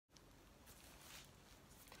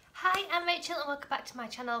Hi, I'm Rachel and welcome back to my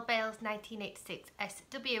channel, Bales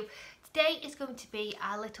 1986SW. Today is going to be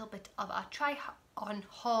a little bit of a try-on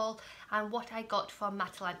haul and what I got from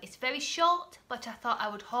Matalan. It's very short, but I thought I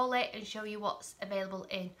would haul it and show you what's available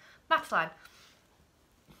in Matalan.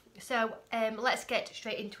 So let's get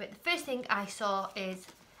straight into it. The first thing I saw is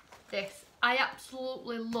this. I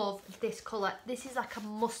absolutely love this colour. This is like a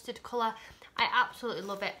mustard colour. I absolutely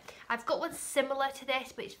love it. I've got one similar to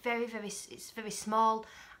this, but it's very small,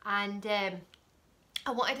 and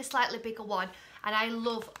I wanted a slightly bigger one, and I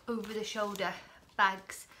love over the shoulder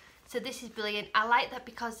bags. So this is brilliant. I like that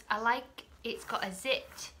because I like it's got a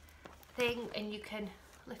zipped thing and you can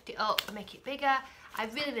lift it up and make it bigger. I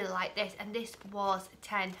really like this, and this was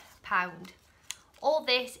 £10. All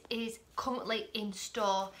this is currently in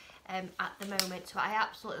store at the moment, so I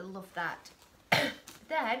absolutely love that.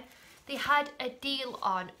 Then they had a deal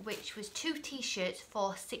on which was 2 t-shirts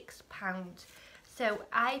for £6. So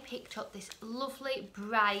I picked up this lovely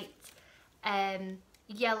bright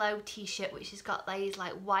yellow t-shirt which has got these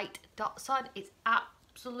like white dots on. It's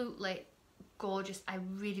absolutely gorgeous. I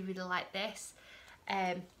really like this.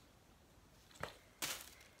 And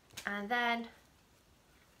then,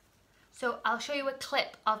 so I'll show you a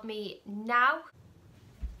clip of me now.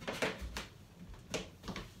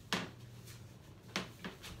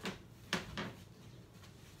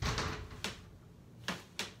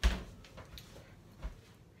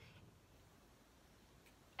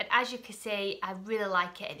 And as you can see, I really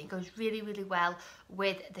like it, and it goes really well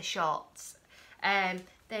with the shorts.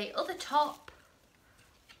 The other top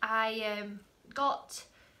I got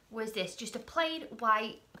was this, just a plain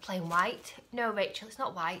white, no Rachel, it's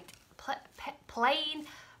not white, plain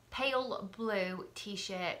pale blue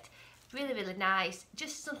t-shirt. Really nice,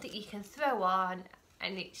 just something you can throw on,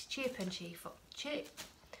 and it's cheap and cheerful.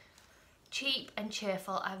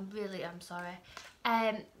 I'm sorry.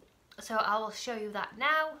 So I will show you that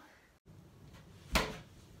now.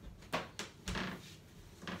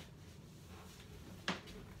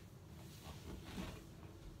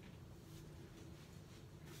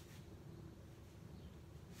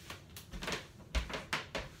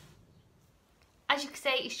 As you can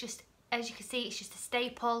see, it's just a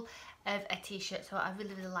staple of a t-shirt, so I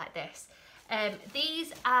really like this.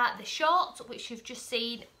 These are the shorts which you've just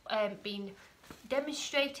seen being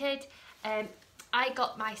demonstrated. I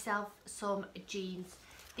got myself some jeans.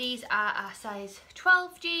 These are a size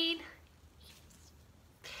 12 jean,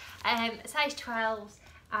 size 12s,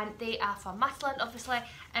 and they are from Matalan, obviously.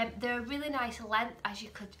 They're a really nice length, as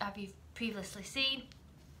you've previously seen.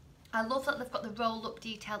 I love that they've got the roll-up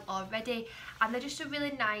detail already, and they're just a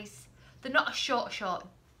really nice. They're not a short,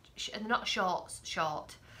 and they're not short,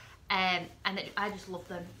 and I just love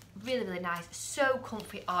them. Really nice, so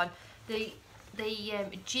comfy on. The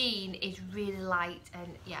jean is really light,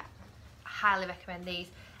 and yeah, I highly recommend these.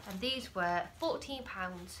 And these were £14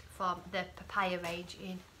 from the Papaya range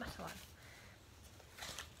in Matalan.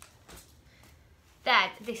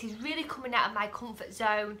 Then this is really coming out of my comfort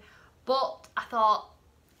zone, but I thought,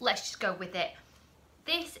 let's just go with it.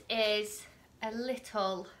 This is a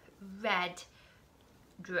little red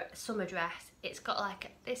summer dress. It's got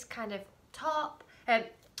like this kind of top.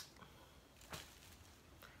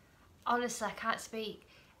 Honestly, I can't speak.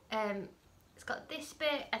 It's got this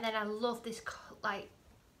bit, and then I love this, like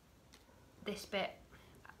this bit.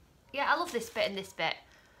 Yeah, I love this bit and this bit.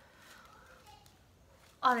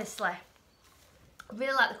 Honestly, I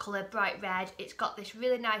really like the colour, bright red. It's got this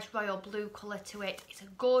really nice royal blue colour to it. It's a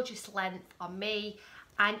gorgeous length on me,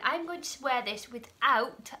 and I'm going to wear this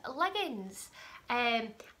without leggings.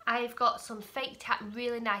 I've got some fake tan,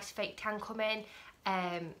 really nice fake tan coming.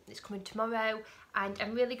 It's coming tomorrow, and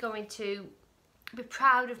I'm really going to be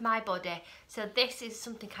proud of my body. So this is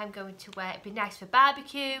something I'm going to wear. It'd be nice for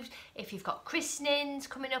barbecues, if you've got christenings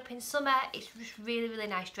coming up in summer. It's just really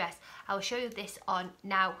nice dress. I will show you this on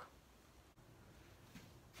now.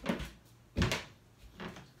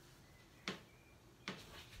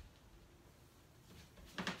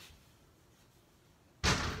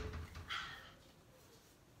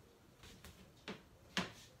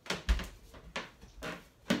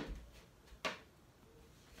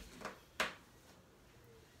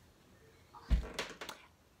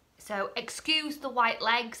 So excuse the white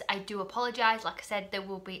legs, I do apologise. Like I said, there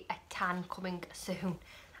will be a tan coming soon.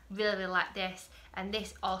 Really like this. And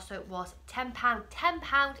this also was £10.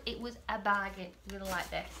 £10, it was a bargain. Really like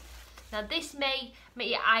this. Now this may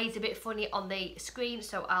make your eyes a bit funny on the screen,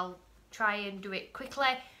 so I'll try and do it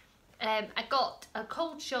quickly. I got a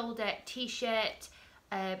cold shoulder t-shirt.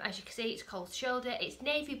 As you can see, it's cold shoulder. It's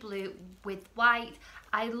navy blue with white.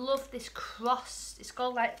 I love this cross. It's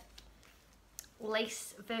got like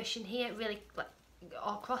lace version here, really like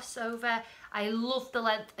or crossover. I love the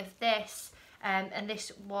length of this, and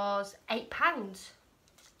this was £8.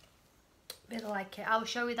 Really like it. I'll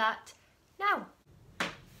show you that now.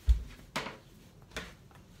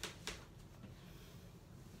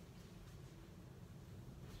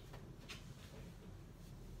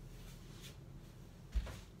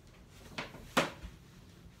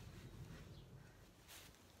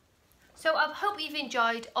 So I hope you've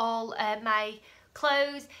enjoyed all my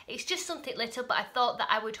clothes. It's just something little, but I thought that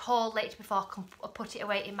I would haul later before I put it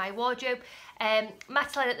away in my wardrobe.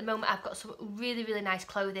 Matalan at the moment, I've got some really, really nice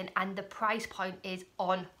clothing and the price point is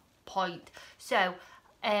on point. So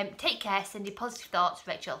take care, send your positive thoughts,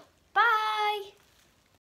 Rachel.